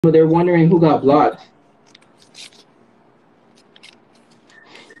they're wondering who got blocked.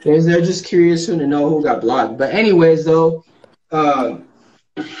 They're just curious to know who got blocked. But anyways, though, fuck,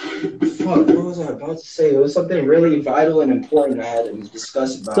 what was I about to say? It was something really vital and important I had to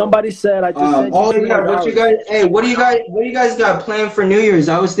discuss about. Somebody said I just sent you oh yeah, what you guys? Hey, what do you guys got planned for New Year's?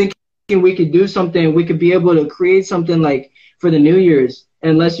 I was thinking we could do something. We could be able to create something like for the New Year's,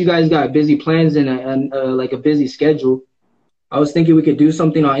 unless you guys got busy plans and like a busy schedule. I was thinking we could do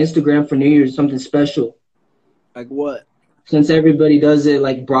something on Instagram for New Year's, something special. Like what? Since everybody does it,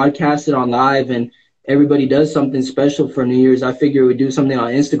 like broadcast it on live, and everybody does something special for New Year's, I figure we'd do something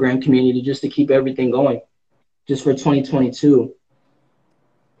on Instagram community just to keep everything going, just for 2022.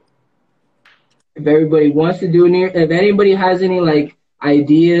 If everybody wants to do if anybody has any like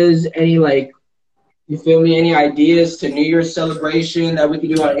ideas, any like, you feel me, any ideas to New Year's celebration that we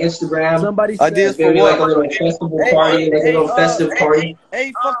could do on Instagram. Somebody said ideas for maybe what? like a little festival party, like a little festive party.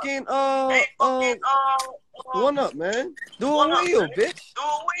 Hey, fucking, one up, man. Do a wheel, bitch. Do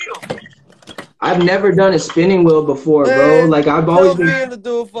a wheel. I've never done a spinning wheel before, bro. Like I've always been to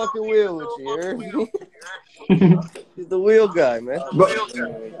do a fucking wheel with you. He's the wheel guy, man.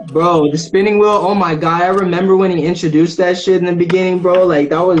 Bro, the spinning wheel. Oh my god, I remember when he introduced that shit in the beginning, bro. Like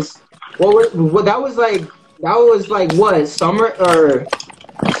that was that was like what, summer or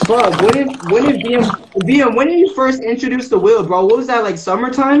fuck? When did BM when did you first introduce the wheel, bro? What was that, like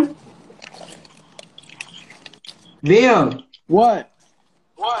summertime? BM. What?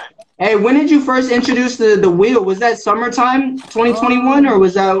 Hey, when did you first introduce the wheel? Was that summertime 2021 or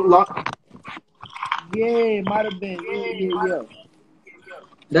was that Yeah, it might have been. Yeah.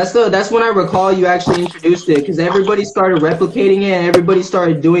 That's when I recall you actually introduced it, because everybody started replicating it and everybody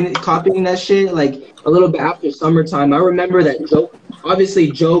started doing it, copying that shit like a little bit after summertime. I remember that obviously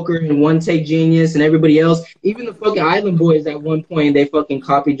Joker and One Take Genius and everybody else, even the fucking Island Boys at one point, they fucking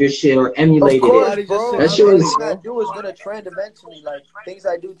copied your shit or emulated it. Bro, that shit was. Everything I do is gonna trend eventually. Like things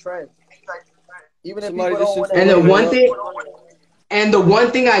I do trend. Even if Somebody people don't want to. And the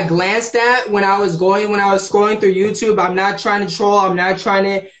one thing I glanced at when I was scrolling through YouTube, I'm not trying to troll, I'm not trying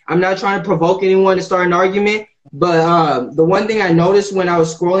to provoke anyone to start an argument, but the one thing I noticed when I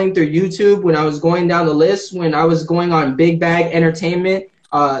was scrolling through YouTube, when I was going down the list, when I was going on Big Bag Entertainment,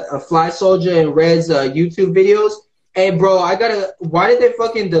 Fly Soldier and Red's YouTube videos, hey bro, why did they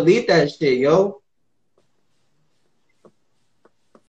fucking delete that shit, yo?